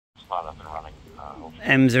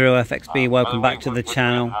M0FXB, welcome back to the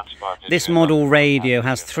channel. This model radio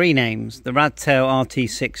has three names: the Radtel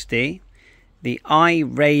RT6D, the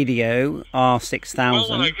iRadio R6000. Well,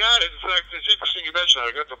 when I got it, in fact, it's interesting you mentioned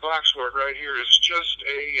that. I got the box for it right here. It's just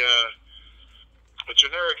a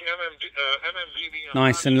generic MMVB.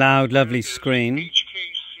 Nice and loud, lovely screen.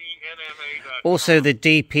 Also the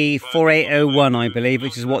DP4801, I believe,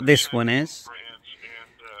 which is what this one is.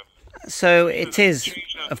 So it is,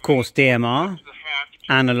 of course, DMR,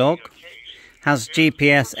 Analogue, has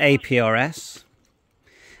GPS, APRS,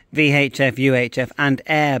 VHF, UHF, and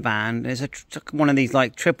airband. It's one of these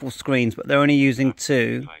like triple screens, but they're only using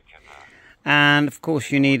two. And of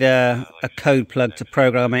course you need a code plug to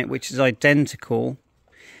program it, which is identical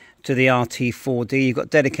to the RT4D. You've got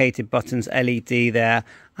dedicated buttons, LED there,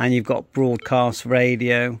 and you've got broadcast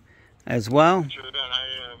radio as well.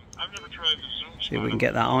 See if we can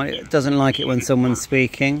get that on. It doesn't like it when someone's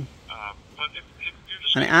speaking.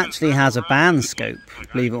 And it actually has a band scope,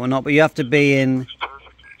 believe it or not, but you have to be in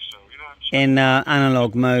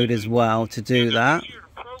analog mode as well to do that.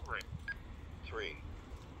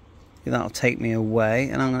 That'll take me away,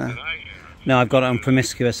 and I'm gonna. No, I've got it on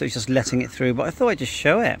promiscuous, so it's just letting it through. But I thought I'd just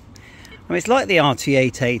show it. I mean, it's like the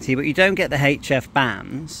RT880, but you don't get the HF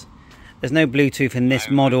bands. There's no Bluetooth in this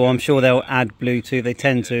model. I'm sure they'll add Bluetooth. They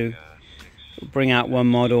tend to bring out one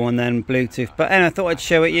model and then Bluetooth. But anyway, I thought I'd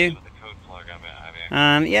show it you.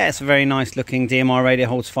 And yeah, it's a very nice looking DMR radio.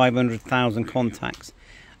 Holds 500,000 contacts.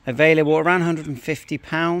 Available around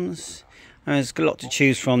 £150. There's a lot to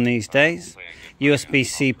choose from these days.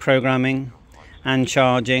 USB-C programming and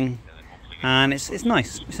charging. And it's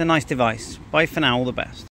nice. It's a nice device. Bye for now. All the best.